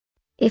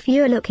If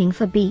you're looking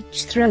for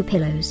beach throw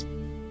pillows,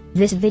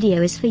 this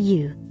video is for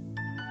you.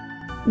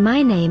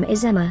 My name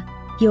is Emma,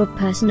 your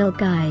personal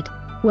guide.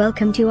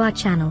 Welcome to our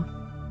channel.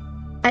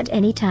 At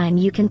any time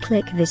you can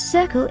click this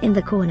circle in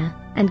the corner,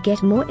 and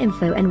get more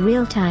info and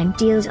real-time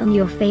deals on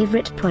your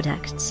favorite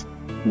products.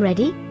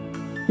 Ready?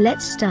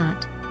 Let's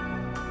start.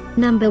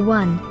 Number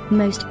 1,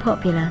 Most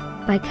Popular,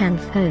 by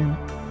Canf Home.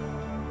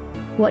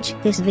 Watch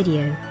this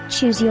video,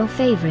 choose your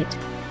favorite.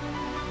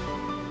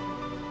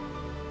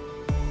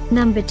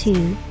 Number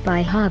 2,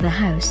 by Harbour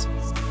House.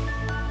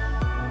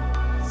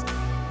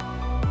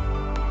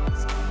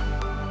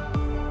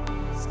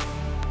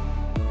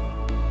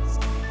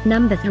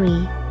 Number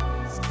 3.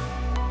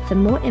 For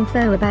more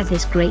info about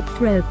this great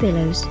throw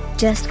pillows,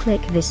 just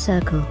click this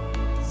circle.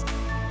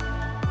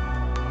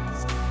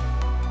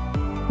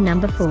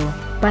 Number 4,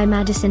 by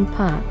Madison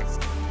Park.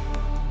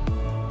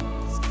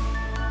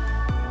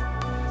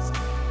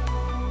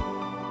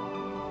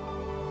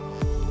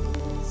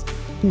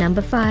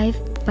 Number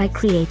 5, by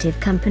Creative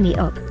Company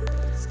Op.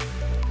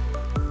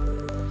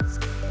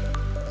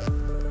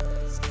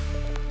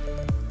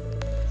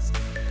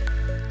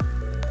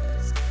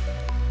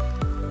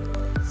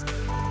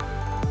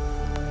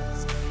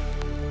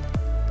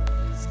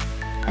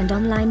 And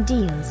online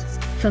deals,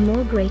 for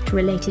more great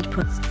related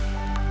products.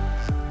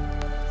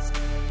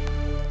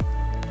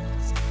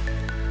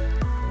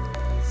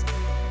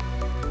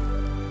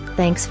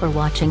 Thanks for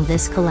watching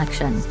this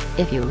collection.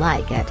 If you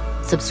like it,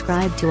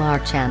 subscribe to our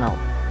channel.